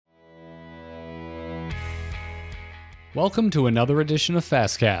Welcome to another edition of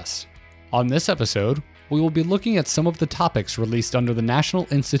FastCast. On this episode, we will be looking at some of the topics released under the National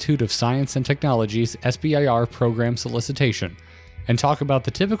Institute of Science and Technology's SBIR program solicitation, and talk about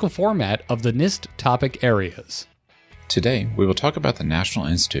the typical format of the NIST topic areas. Today, we will talk about the National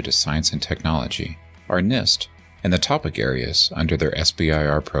Institute of Science and Technology, or NIST, and the topic areas under their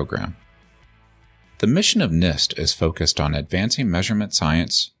SBIR program. The mission of NIST is focused on advancing measurement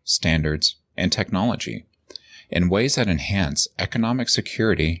science, standards, and technology in ways that enhance economic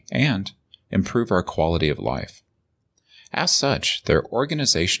security and improve our quality of life. As such, their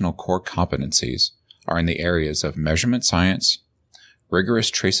organizational core competencies are in the areas of measurement science, rigorous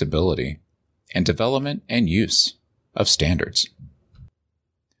traceability, and development and use of standards.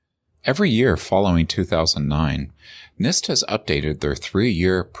 Every year following 2009, NIST has updated their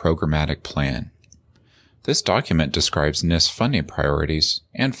 3-year programmatic plan. This document describes NIST's funding priorities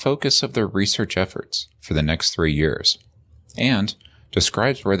and focus of their research efforts for the next 3 years, and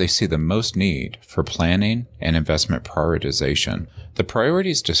describes where they see the most need for planning and investment prioritization. The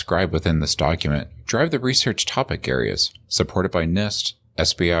priorities described within this document drive the research topic areas supported by NIST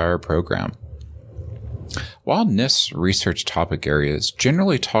SBIR program. While NIST's research topic areas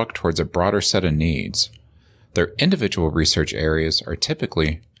generally talk towards a broader set of needs, their individual research areas are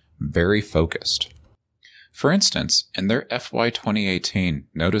typically very focused. For instance, in their FY 2018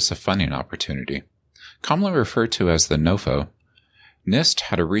 Notice of Funding Opportunity, commonly referred to as the NOFO, NIST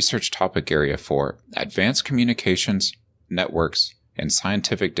had a research topic area for advanced communications, networks, and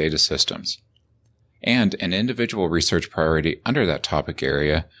scientific data systems. And an individual research priority under that topic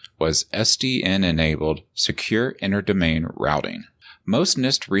area was SDN-enabled secure interdomain routing. Most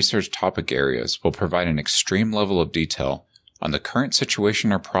NIST research topic areas will provide an extreme level of detail on the current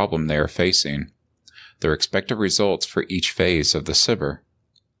situation or problem they are facing, their expected results for each phase of the SBIR,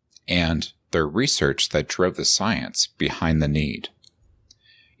 and their research that drove the science behind the need.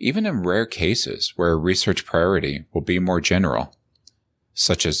 Even in rare cases where a research priority will be more general,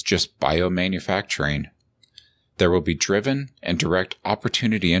 such as just biomanufacturing, there will be driven and direct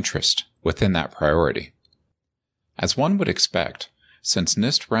opportunity interest within that priority. As one would expect, since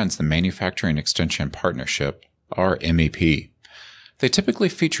NIST runs the Manufacturing Extension Partnership, or MEP, they typically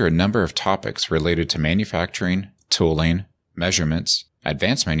feature a number of topics related to manufacturing, tooling, measurements,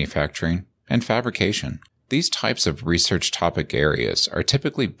 advanced manufacturing, and fabrication. These types of research topic areas are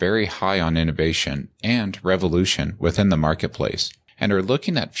typically very high on innovation and revolution within the marketplace, and are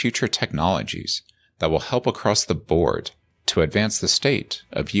looking at future technologies that will help across the board to advance the state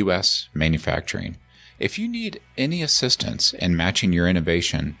of U.S. manufacturing. If you need any assistance in matching your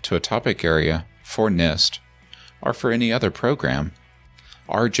innovation to a topic area for NIST or for any other program,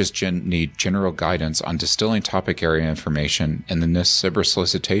 or just need general guidance on distilling topic area information in the NIST SBIR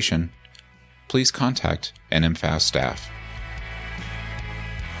solicitation, please contact NMFAS staff.